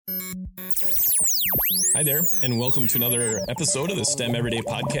Hi there, and welcome to another episode of the STEM Everyday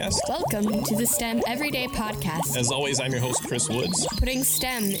Podcast. Welcome to the STEM Everyday Podcast. As always, I'm your host, Chris Woods. Putting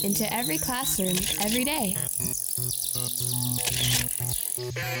STEM into every classroom, every day.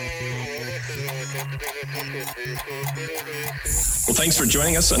 Well, thanks for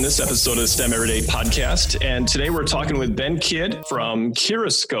joining us on this episode of the STEM Everyday Podcast. And today we're talking with Ben Kidd from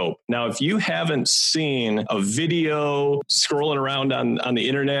Kiroscope. Now, if you haven't seen a video scrolling around on the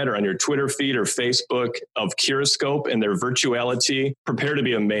internet or on your Twitter feed or Facebook of Kiroscope and their virtuality, prepare to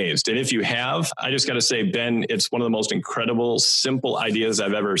be amazed. And if you have, I just got to say, Ben, it's one of the most incredible, simple ideas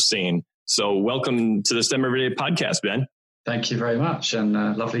I've ever seen. So welcome to the STEM Everyday Podcast, Ben. Thank you very much, and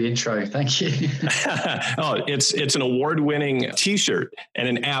lovely intro. Thank you. It's an award-winning T-shirt and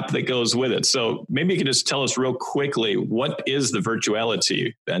an app that goes with it. So maybe you could just tell us real quickly, what is the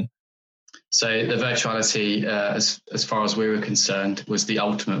virtuality, Ben? So the virtuality, as far as we were concerned, was the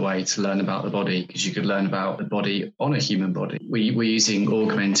ultimate way to learn about the body, because you could learn about the body on a human body. We're using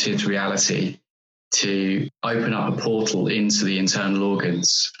augmented reality to open up a portal into the internal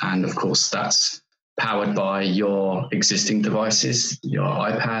organs, and of course that's powered by your existing devices, your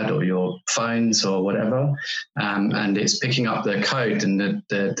iPad or your phones or whatever. And it's picking up the code and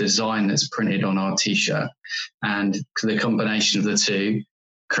the design that's printed on our T-shirt. And the combination of the two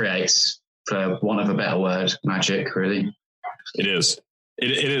creates, for want of a better word, magic, really. It is.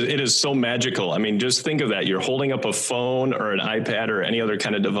 It is so magical. I mean, just think of that. You're holding up a phone or an iPad or any other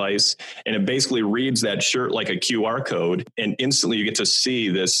kind of device, and it basically reads that shirt like a QR code, and instantly you get to see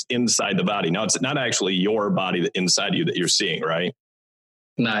this inside the body. Now, it's not actually your body inside you that you're seeing, right?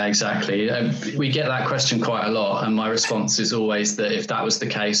 No, exactly. We get that question quite a lot, and my response is always that if that was the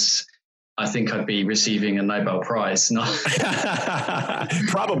case, I think I'd be receiving a Nobel Prize. No.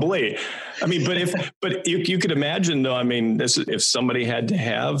 Probably. I mean, but you could imagine, though. I mean, if somebody had to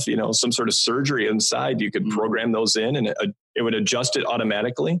have, some sort of surgery inside, you could program those in, and it would adjust it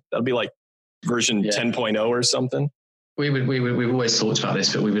automatically. That'd be like version 10.0 or something. We've always thought about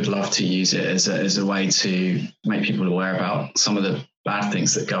this, but we would love to use it as a way to make people aware about some of the bad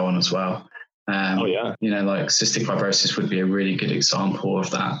things that go on as well. Like cystic fibrosis would be a really good example of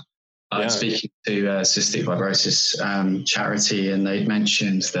that. I was speaking to Cystic Fibrosis charity, and they'd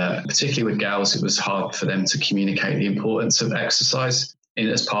mentioned that particularly with girls, it was hard for them to communicate the importance of exercise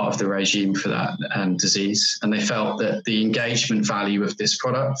as part of the regime for that disease. And they felt that the engagement value of this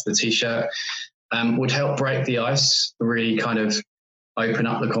product, the T-shirt, would help break the ice, really kind of open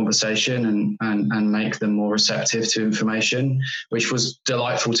up the conversation and make them more receptive to information, which was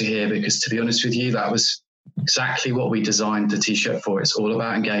delightful to hear, because to be honest with you, that was exactly what we designed the T-shirt for. It's all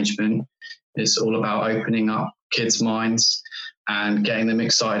about engagement. It's all about opening up kids' minds and getting them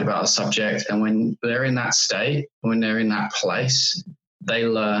excited about a subject. And when they're in that state, when they're in that place, they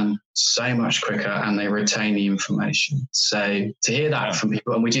learn so much quicker and they retain the information. So to hear that from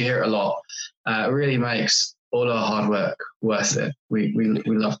people, and we do hear it a lot, it really makes all our hard work worth it. We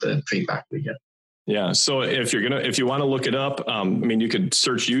love the feedback we get. Yeah. So if you want to look it up, you could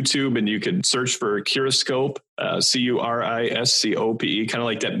search YouTube and you could search for Kiroscope, Curiscope, kind of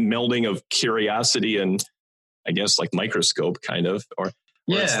like that melding of curiosity and I guess like microscope kind of,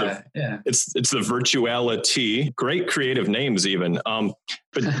 it's the virtuality. Great creative names even.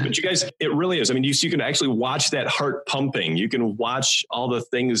 But you guys, it really is. I mean, you can actually watch that heart pumping. You can watch all the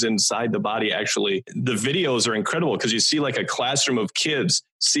things inside the body. Actually, the videos are incredible because you see like a classroom of kids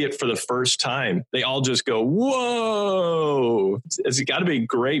see it for the first time. They all just go, whoa. It's got to be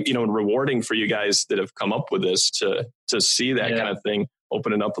great, and rewarding for you guys that have come up with this to see that kind of thing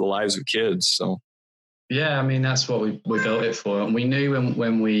opening up the lives of kids. So. Yeah, I mean, that's what we built it for. And we knew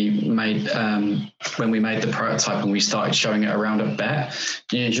when we made the prototype and we started showing it around at BET,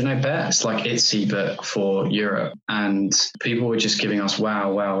 do you know BET? It's like ITSE, but for Europe. And people were just giving us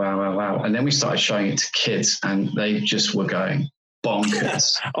wow. And then we started showing it to kids and they just were going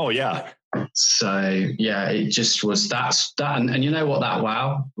bonkers. Oh, yeah. So, yeah, it just was that. And you know what, that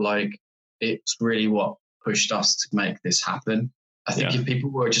wow, like it's really what pushed us to make this happen. I think if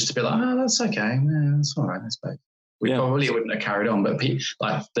people were just to be like, oh, that's okay, yeah, that's all right, I suppose, we probably wouldn't have carried on. But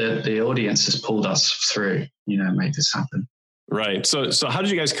the audience has pulled us through, made this happen. Right. So how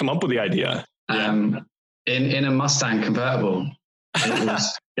did you guys come up with the idea? In a Mustang convertible.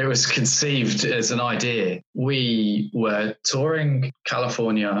 It was conceived as an idea. We were touring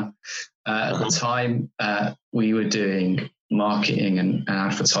California at the time. We were doing marketing and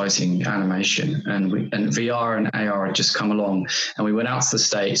advertising animation, and VR and AR had just come along, and we went out to the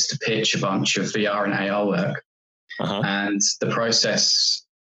States to pitch a bunch of VR and AR work. And the process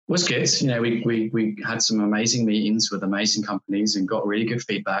was good. We had some amazing meetings with amazing companies and got really good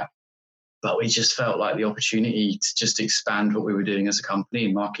feedback. but we just felt like the opportunity to just expand what we were doing as a company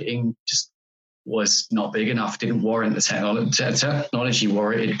in marketing just was not big enough, didn't warrant the technology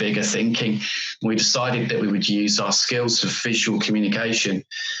warranted bigger thinking. We decided that we would use our skills of visual communication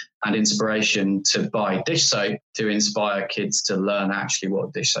and inspiration to buy dish soap to inspire kids to learn actually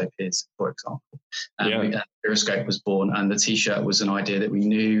what dish soap is, for example. And Periscope was born, and the t-shirt was an idea that we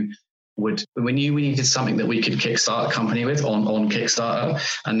knew we needed something that we could kickstart a company with on Kickstarter,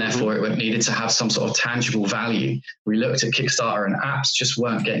 and therefore it needed to have some sort of tangible value. We looked at Kickstarter and apps just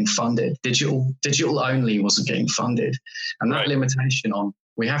weren't getting funded. Digital only wasn't getting funded. And that limitation on,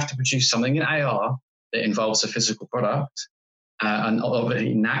 we have to produce something in AR that involves a physical product. And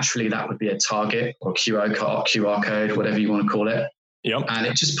obviously, naturally, that would be a target or QR code, whatever you want to call it. Yep. And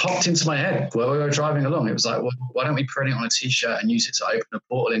it just popped into my head while we were driving along. It was like, well, why don't we print it on a t-shirt and use it to open a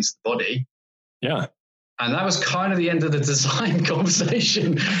portal into the body? Yeah. And that was kind of the end of the design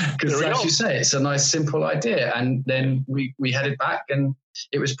conversation, because as you say, it's a nice, simple idea. And then we headed back, and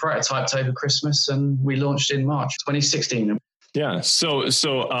it was prototyped over Christmas, and we launched in March 2016. Yeah. So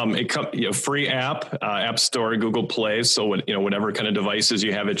it comes, free app store, Google Play. So whatever kind of devices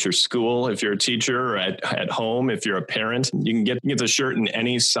you have at your school, if you're a teacher, or at home, if you're a parent, you can get the shirt in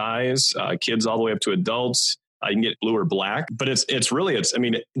any size, kids all the way up to adults. You can get blue or black, but it's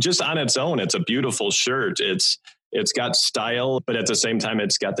just on its own, it's a beautiful shirt. It's got style, but at the same time,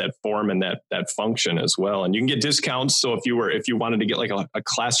 it's got that form and that function as well. And you can get discounts. So if you wanted to get like a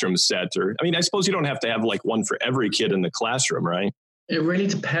classroom set, or, I suppose you don't have to have like one for every kid in the classroom, right? It really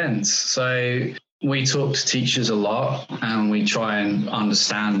depends. So we talk to teachers a lot, and we try and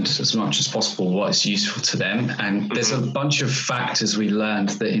understand as much as possible what is useful to them. And there's a bunch of factors we learned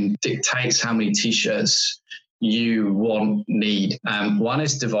that dictates how many t-shirts you need. One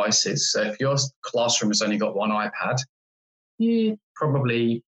is devices. So if your classroom has only got one iPad, you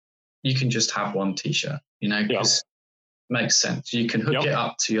can just have one t-shirt, because it makes sense. You can hook it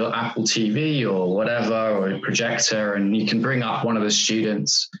up to your Apple TV or whatever, or a projector, and you can bring up one of the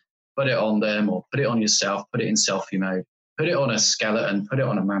students, put it on them, or put it on yourself, put it in selfie mode, put it on a skeleton, put it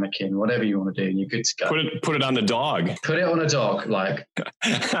on a mannequin, whatever you want to do, and you're good to go. Put it on the dog. Put it on a dog, like...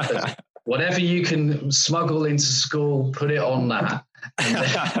 Whatever you can smuggle into school, put it on that.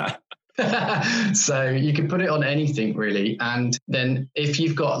 So you can put it on anything, really. And then if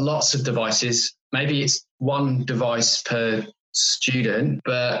you've got lots of devices, maybe it's one device per student,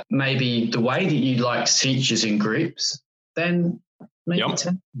 but maybe the way that you'd like to teach is in groups, then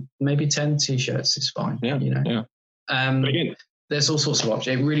maybe 10 t-shirts is fine. But again, there's all sorts of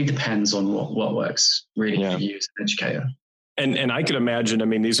options. It really depends on what works really for you as an educator. And I could imagine,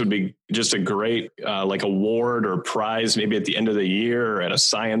 these would be just a great like award or prize, maybe at the end of the year or at a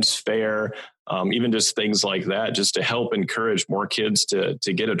science fair, even just things like that, just to help encourage more kids to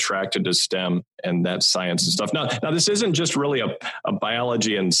get attracted to STEM and that science and stuff. Now this isn't just really a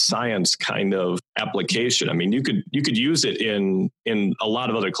biology and science kind of application. You could use it in a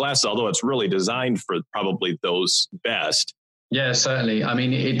lot of other classes, although it's really designed for probably those best. Yeah, certainly.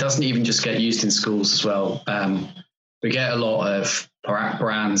 It doesn't even just get used in schools as well. We get a lot of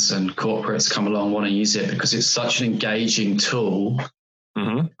brands and corporates come along, want to use it because it's such an engaging tool.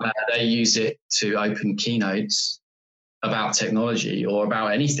 They use it to open keynotes about technology or about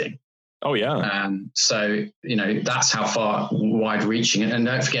anything. Oh, yeah. So, that's how wide reaching it. And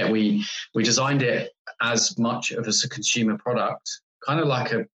don't forget, we designed it as much of as a consumer product, kind of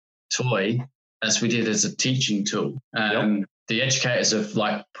like a toy, as we did as a teaching tool. The educators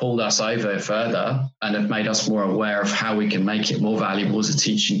have pulled us over further and have made us more aware of how we can make it more valuable as a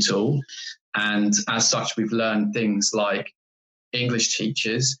teaching tool. And as such, we've learned things like English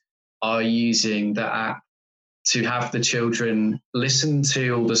teachers are using the app to have the children listen to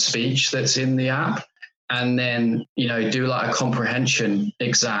all the speech that's in the app, and then, do a comprehension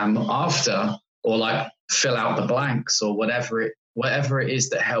exam after, or fill out the blanks or whatever it is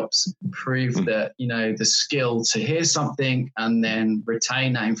that helps prove that, the skill to hear something and then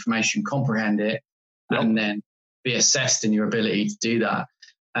retain that information, comprehend it, and then be assessed in your ability to do that.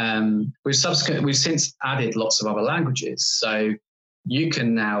 We've since added lots of other languages. So you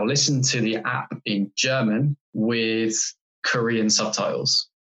can now listen to the app in German with Korean subtitles.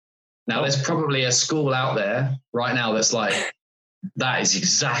 Now, there's probably a school out there right now that's like, that is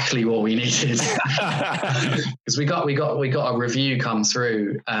exactly what we needed. Because we got a review come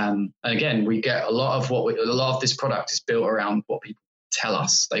through, and again, we get a lot of this product is built around what people tell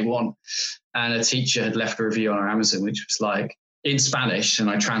us they want. And a teacher had left a review on our Amazon, which was in Spanish, and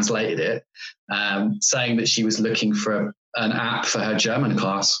I translated it, saying that she was looking for an app for her German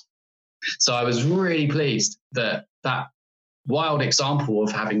class. So I was really pleased that wild example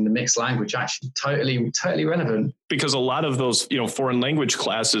of having the mixed language actually totally relevant. Because a lot of those, foreign language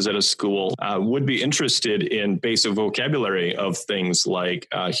classes at a school would be interested in basic vocabulary of things like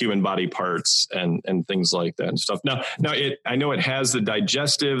human body parts and things like that and stuff. Now, I know it has the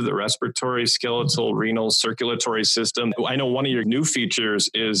digestive, the respiratory, skeletal, renal, circulatory system. I know one of your new features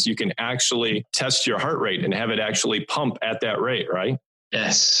is you can actually test your heart rate and have it actually pump at that rate, right?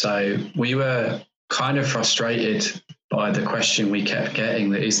 Yes. So we were kind of frustrated by the question we kept getting,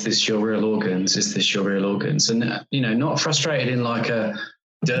 that is this your real organs? Is this your real organs? And, not frustrated in like a,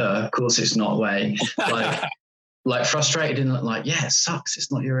 duh, of course it's not way. Like frustrated in like, yeah, it sucks.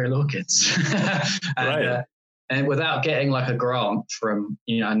 It's not your real organs. Right. And without getting like a grant from,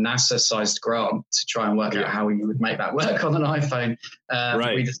 a NASA-sized grant to try and work out how we would make that work on an iPhone,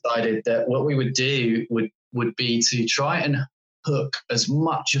 we decided that what we would do would be to try and hook as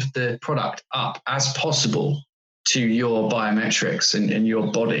much of the product up as possible to your biometrics and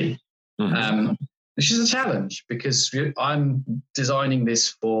your body, which is a challenge because I'm designing this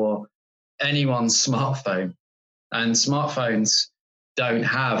for anyone's smartphone, and smartphones don't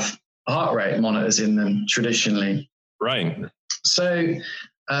have heart rate monitors in them traditionally. Right. So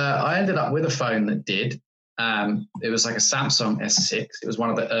I ended up with a phone that did. It was like a Samsung S6. It was one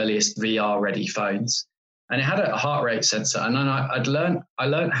of the earliest VR-ready phones. And it had a heart rate sensor. And then I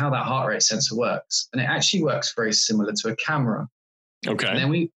learned how that heart rate sensor works. And it actually works very similar to a camera. Okay. And then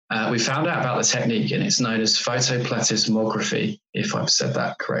we found out about the technique, and it's known as photoplethysmography, if I've said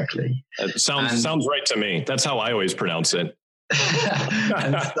that correctly. It sounds right to me. That's how I always pronounce it.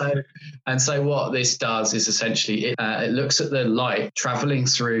 and so what this does is essentially it looks at the light traveling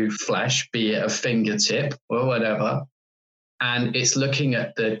through flesh, be it a fingertip or whatever, and it's looking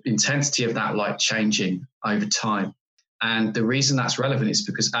at the intensity of that light changing over time. And the reason that's relevant is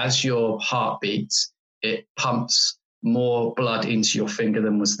because as your heart beats, it pumps more blood into your finger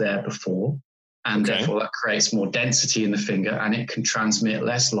than was there before. And therefore that creates more density in the finger, and it can transmit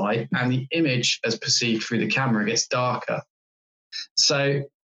less light, and the image as perceived through the camera gets darker. So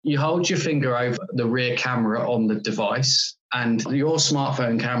you hold your finger over the rear camera on the device, and your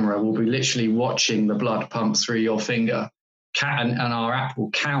smartphone camera will be literally watching the blood pump through your finger. And our app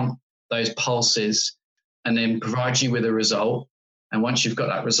will count those pulses and then provide you with a result. And once you've got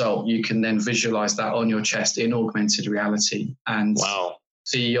that result, you can then visualize that on your chest in augmented reality and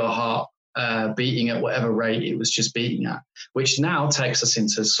see your heart beating at whatever rate it was just beating at, which now takes us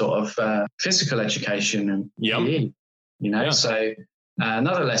into sort of physical education and PE, So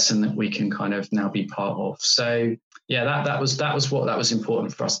another lesson that we can kind of now be part of. So that was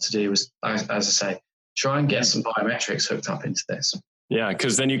important for us to do, was, as I say, try and get some biometrics hooked up into this. Yeah,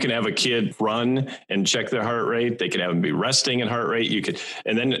 because then you can have a kid run and check their heart rate. They could have them be resting in heart rate.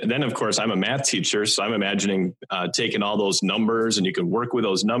 And then of course I'm a math teacher, so I'm imagining taking all those numbers, and you could work with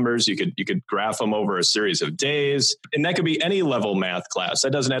those numbers. You could graph them over a series of days, and that could be any level math class.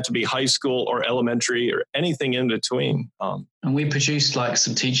 That doesn't have to be high school or elementary or anything in between. And we produced like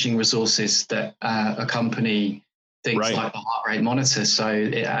some teaching resources that accompany things like the heart rate monitor.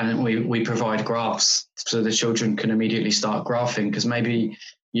 And we provide graphs so the children can immediately start graphing, because maybe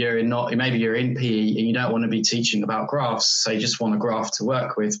you're in PE and you don't want to be teaching about graphs, so you just want a graph to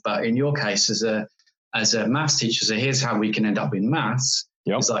work with. But in your case, as a maths teacher, so here's how we can end up in maths.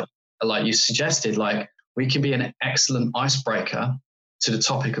 It's like you suggested, like we can be an excellent icebreaker to the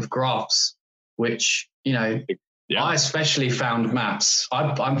topic of graphs, which I especially found maths.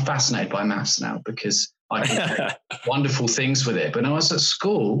 I'm fascinated by maths now because I can do wonderful things with it. But when I was at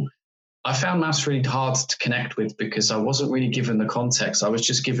school, I found maths really hard to connect with because I wasn't really given the context. I was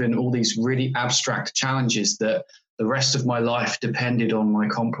just given all these really abstract challenges that the rest of my life depended on my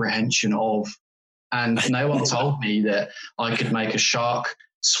comprehension of. And no one told me that I could make a shark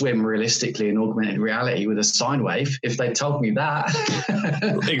swim realistically in augmented reality with a sine wave. If they told me that,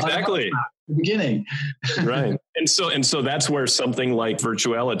 exactly at the beginning, right? And so that's where something like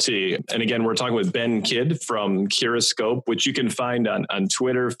virtuality, and again, we're talking with Ben Kidd from Kirascope, which you can find on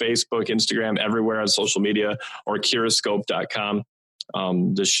Twitter, Facebook, Instagram, everywhere on social media, or kirascope.com.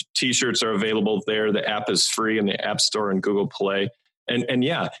 The t-shirts are available there. The app is free in the App Store and Google Play. And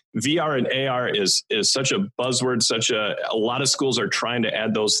yeah, VR and AR is such a buzzword. A lot of schools are trying to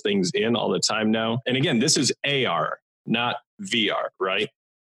add those things in all the time now. And again, this is AR, not VR, right?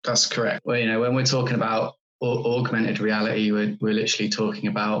 That's correct. Well, when we're talking about augmented reality, we're literally talking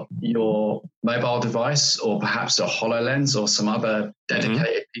about your mobile device, or perhaps a HoloLens or some other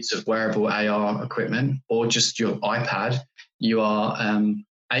dedicated piece of wearable AR equipment, or just your iPad. You are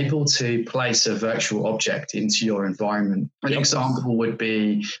able to place a virtual object into your environment. An example would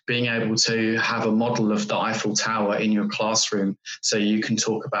be being able to have a model of the Eiffel Tower in your classroom so you can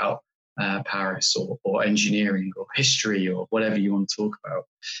talk about Paris or engineering or history or whatever you want to talk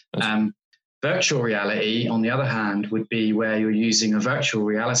about. Virtual reality, on the other hand, would be where you're using a virtual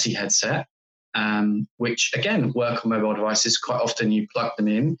reality headset, which again work on mobile devices. Quite often you plug them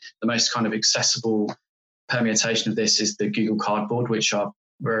in. The most kind of accessible permutation of this is the Google Cardboard, which are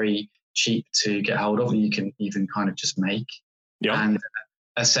very cheap to get hold of, and you can even kind of just make. And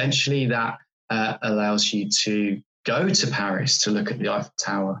essentially that allows you to go to Paris to look at the Eiffel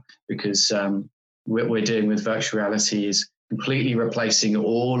Tower, because what we're doing with virtual reality is completely replacing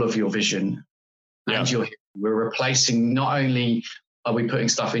all of your vision and your hearing. We're replacing, not only are we putting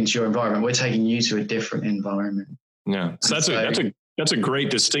stuff into your environment, we're taking you to a different environment. Yeah. So that's a great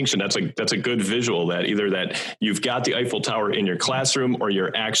distinction. That's a good visual, that either that you've got the Eiffel Tower in your classroom or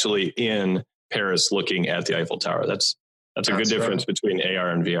you're actually in Paris looking at the Eiffel Tower. That's a good difference between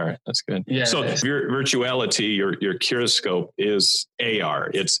AR and VR. That's good. Yeah, so your virtuality, your Kiroscope is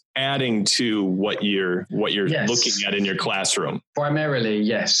AR. It's adding to what you're looking at in your classroom. Primarily,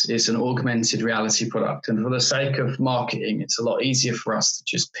 yes. It's an augmented reality product. And for the sake of marketing, it's a lot easier for us to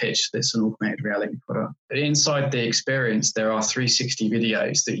just pitch this an augmented reality product. But inside the experience, there are 360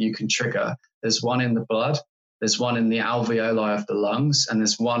 videos that you can trigger. There's one in the blood, there's one in the alveoli of the lungs, and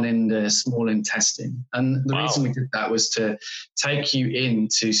there's one in the small intestine. And the reason we did that was to take you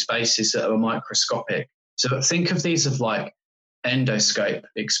into spaces that are microscopic. So think of these as like endoscope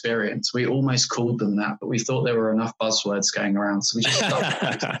experience. We almost called them that, but we thought there were enough buzzwords going around, so we just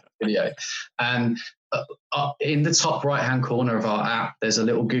started the video. And in the top right-hand corner of our app, there's a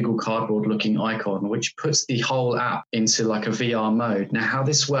little Google Cardboard looking icon, which puts the whole app into like a VR mode. Now, how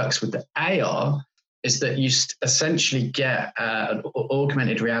this works with the AR is that you essentially get an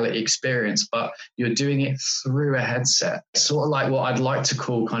augmented reality experience, but you're doing it through a headset. Sort of like what I'd like to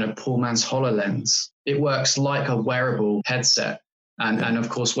call kind of Paul Mann's HoloLens. It works like a wearable headset. And of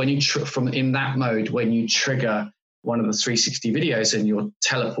course, when you from in that mode, when you trigger one of the 360 videos and you're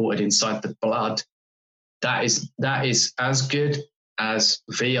teleported inside the blood, that is as good as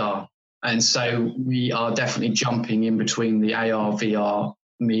VR. And so we are definitely jumping in between the AR, VR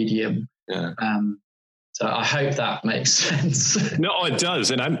medium. Yeah. So I hope that makes sense. No, it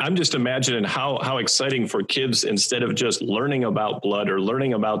does. And I'm just imagining how exciting for kids, instead of just learning about blood or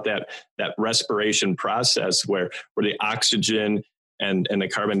learning about that respiration process where the oxygen and the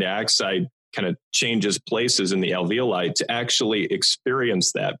carbon dioxide kind of changes places in the alveoli, to actually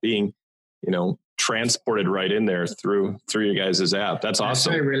experience that being, transported right in there through your guys' app. That's awesome.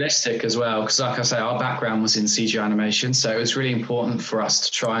 It's very realistic as well, because like I say, our background was in CG animation, so it was really important for us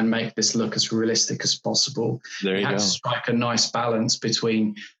to try and make this look as realistic as possible. There you go. To strike a nice balance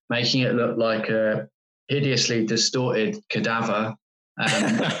between making it look like a hideously distorted cadaver.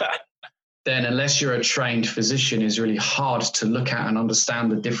 Then unless you're a trained physician, it's really hard to look at and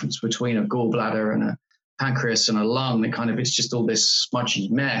understand the difference between a gallbladder and a pancreas and a lung. It's just all this smudgy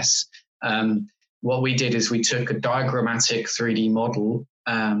mess. What we did is we took a diagrammatic 3D model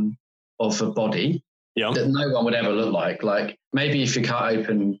of a body that no one would ever look like. Like maybe if you cut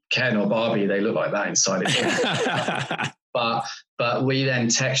open Ken or Barbie, they look like that inside it. But we then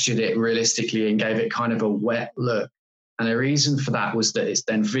textured it realistically and gave it kind of a wet look. And the reason for that was that it's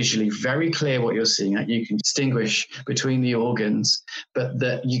then visually very clear what you're seeing. You can distinguish between the organs, but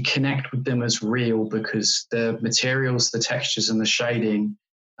that you connect with them as real, because the materials, the textures and the shading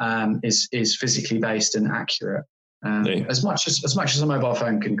is physically based and accurate, as much as a mobile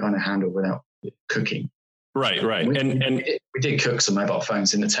phone can kind of handle without cooking. Right. We did cook some mobile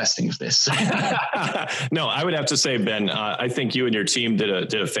phones in the testing of this. No, I would have to say, Ben, I think you and your team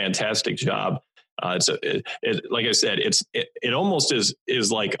did a fantastic job. Like I said, it almost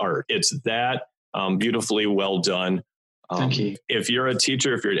is like art. It's that beautifully well done. Thank you. If you're a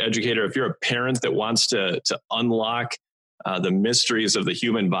teacher, if you're an educator, if you're a parent that wants to unlock the mysteries of the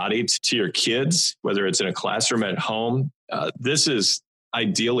human body to your kids, whether it's in a classroom at home, this is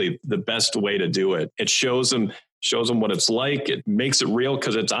ideally the best way to do it. It shows them what it's like. It makes it real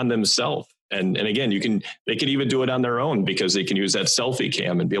because it's on themselves. And again, they can even do it on their own, because they can use that selfie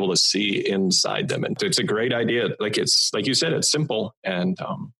cam and be able to see inside them. And it's a great idea. Like you said, it's simple. And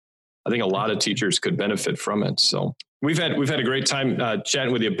I think a lot of teachers could benefit from it. So we've had a great time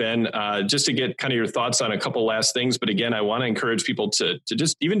chatting with you, Ben, just to get kind of your thoughts on a couple last things. But again, I want to encourage people to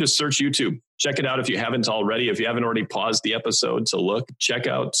just search YouTube. Check it out if you haven't already. If you haven't already paused the episode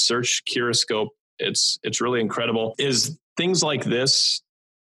to search Kiroscope. It's really incredible. Is things like this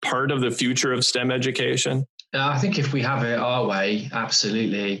part of the future of STEM education? I think if we have it our way,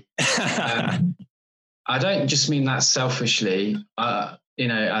 absolutely. I don't just mean that selfishly,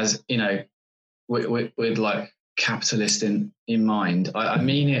 as, with like capitalist in mind. I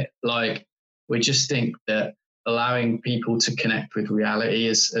mean it like we just think that allowing people to connect with reality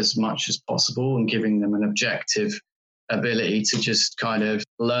as much as possible and giving them an objective ability to just kind of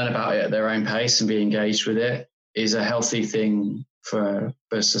learn about it at their own pace and be engaged with it is a healthy thing for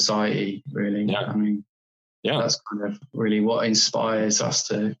society, really. Yeah. I mean, that's kind of really what inspires us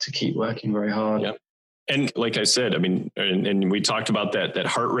to keep working very hard. Yeah. And like I said, I mean, and we talked about that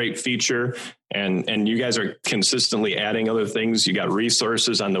heart rate feature, and you guys are consistently adding other things. You got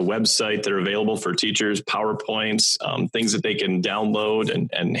resources on the website that are available for teachers, PowerPoints, things that they can download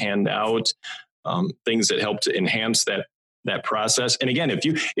and hand out, things that help to enhance that process. And again, if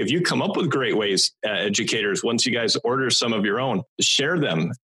you come up with great ways, educators, once you guys order some of your own, share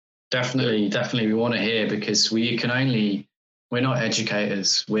them. Definitely. We want to hear, because we're not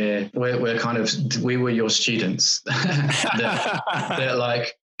educators. We're kind of, we were your students that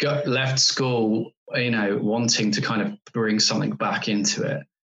like left school, wanting to kind of bring something back into it.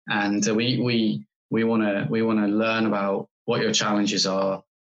 And we want to learn about what your challenges are,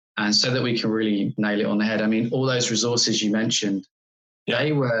 and so that we can really nail it on the head. I mean, all those resources you mentioned,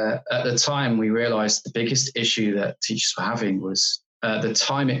 they were, at the time, we realized the biggest issue that teachers were having was the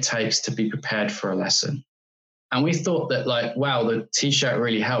time it takes to be prepared for a lesson. And we thought that, like, wow, the T-shirt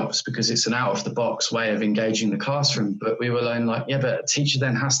really helps because it's an out of the box way of engaging the classroom. But we were like, but a teacher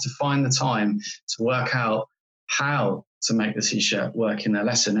then has to find the time to work out how to make the T-shirt work in their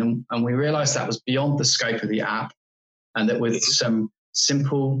lesson. And we realized that was beyond the scope of the app, and that with some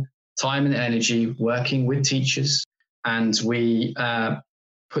simple time and energy working with teachers, and we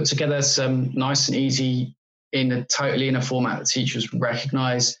put together some nice and easy, in a format that teachers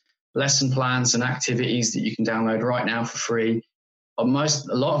recognize, lesson plans and activities that you can download right now for free. A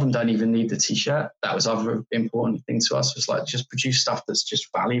lot of them don't even need the T-shirt. That was other important thing to us, was like, just produce stuff that's just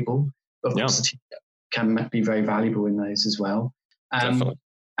valuable. But of course, the T-shirt can be very valuable in those as well. Definitely.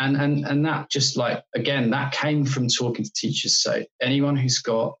 And that just, like, again, that came from talking to teachers. So anyone who's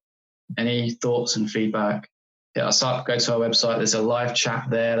got any thoughts and feedback, hit us up, go to our website. There's a live chat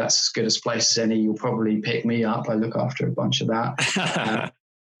there. That's as good a place as any. You'll probably pick me up. I look after a bunch of that.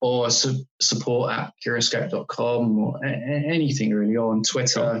 Or support at Curioscope.com, or anything really, on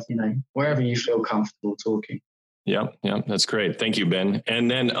Twitter, wherever you feel comfortable talking. Yeah, that's great. Thank you, Ben. And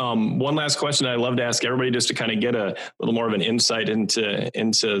then one last question I love to ask everybody, just to kind of get a little more of an insight into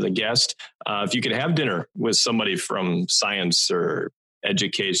the guest. If you could have dinner with somebody from science or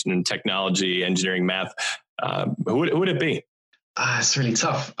education and technology, engineering, math, who would it be? It's really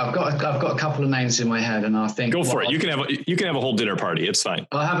tough. I've got a couple of names in my head, and I think go for it. You can have a whole dinner party. It's fine.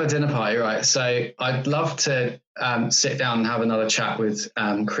 I'll have a dinner party, right? So I'd love to sit down and have another chat with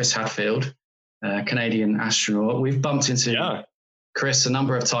Chris Hadfield, Canadian astronaut. We've bumped into Chris a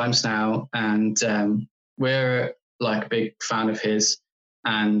number of times now, and we're like a big fan of his.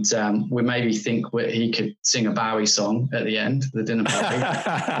 And we maybe think he could sing a Bowie song at the end of the dinner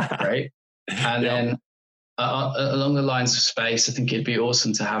party. Great. And then along the lines of space, I think it'd be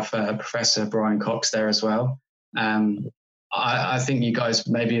awesome to have Professor Brian Cox there as well. I think you guys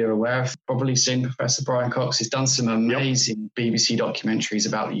maybe are aware of, probably seen Professor Brian Cox. He's done some amazing BBC documentaries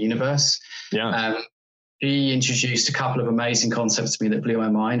about the universe. He introduced a couple of amazing concepts to me that blew my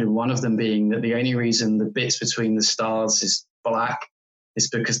mind, and one of them being that the only reason the bits between the stars is black is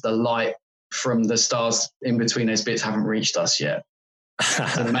because the light from the stars in between those bits haven't reached us yet.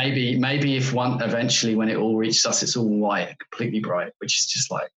 So maybe if eventually when it all reaches us, it's all white and completely bright, which is just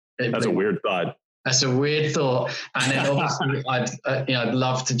like, that's a weird thought. That's a weird thought. And then obviously I'd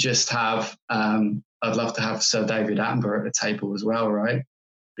love to just have, I'd love to have Sir David Attenborough at the table as well, right?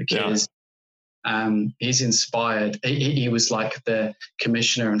 Because he's inspired. He was like the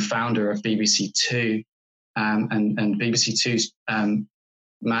commissioner and founder of BBC Two, and BBC Two's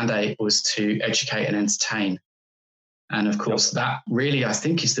mandate was to educate and entertain. And of course, that really, I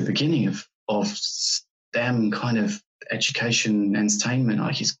think, is the beginning of STEM kind of education and entertainment.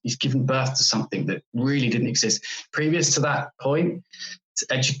 Like he's given birth to something that really didn't exist. Previous to that point,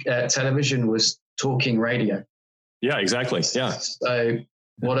 television was talking radio. Yeah, exactly. Yeah. So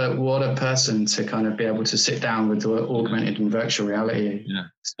what a person to kind of be able to sit down with the augmented and virtual reality.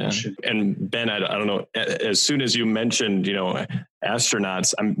 Yeah. And Ben, I don't know, as soon as you mentioned,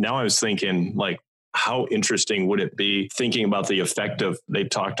 astronauts, I was thinking, like, how interesting would it be thinking about they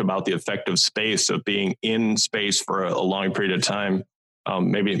talked about the effect of space, of being in space for a long period of time.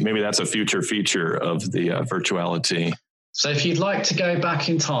 Maybe that's a future feature of the virtuality. So if you'd like to go back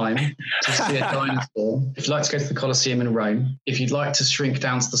in time to see a dinosaur, if you'd like to go to the Colosseum in Rome, if you'd like to shrink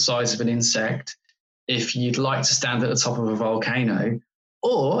down to the size of an insect, if you'd like to stand at the top of a volcano,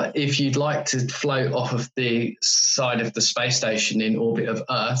 or if you'd like to float off of the side of the space station in orbit of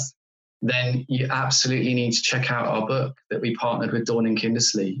Earth, then you absolutely need to check out our book that we partnered with Dawn and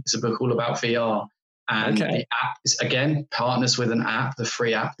Kindersley. It's a book all about VR. And the app is, again, partners with an app, the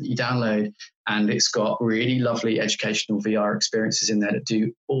free app that you download. And it's got really lovely educational VR experiences in there that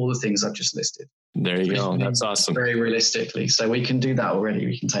do all the things I've just listed. There you go. That's awesome. Very realistically. So we can do that already.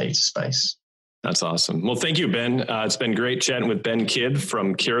 We can take you to space. That's awesome. Well, thank you, Ben. It's been great chatting with Ben Kidd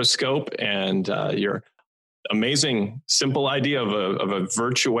from Kiroscope and your amazing, simple idea of a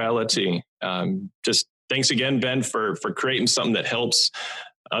virtuality. Just thanks again, Ben, for creating something that helps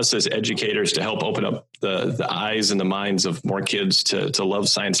us as educators to help open up the eyes and the minds of more kids to love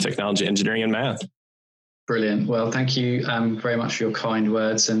science, technology, engineering, and math. Brilliant. Well, thank you very much for your kind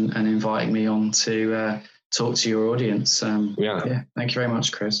words and inviting me on to talk to your audience. Thank you very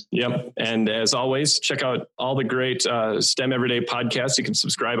much, Chris. Yep. And as always, check out all the great STEM Everyday podcasts. You can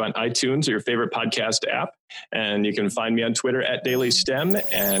subscribe on iTunes or your favorite podcast app. And you can find me on Twitter @DailySTEM.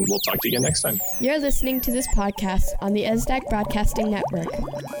 And we'll talk to you again next time. You're listening to this podcast on the ESDAC Broadcasting Network.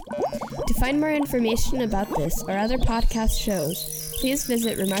 To find more information about this or other podcast shows, please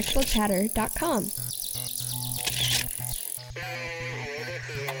visit remarkablechatter.com.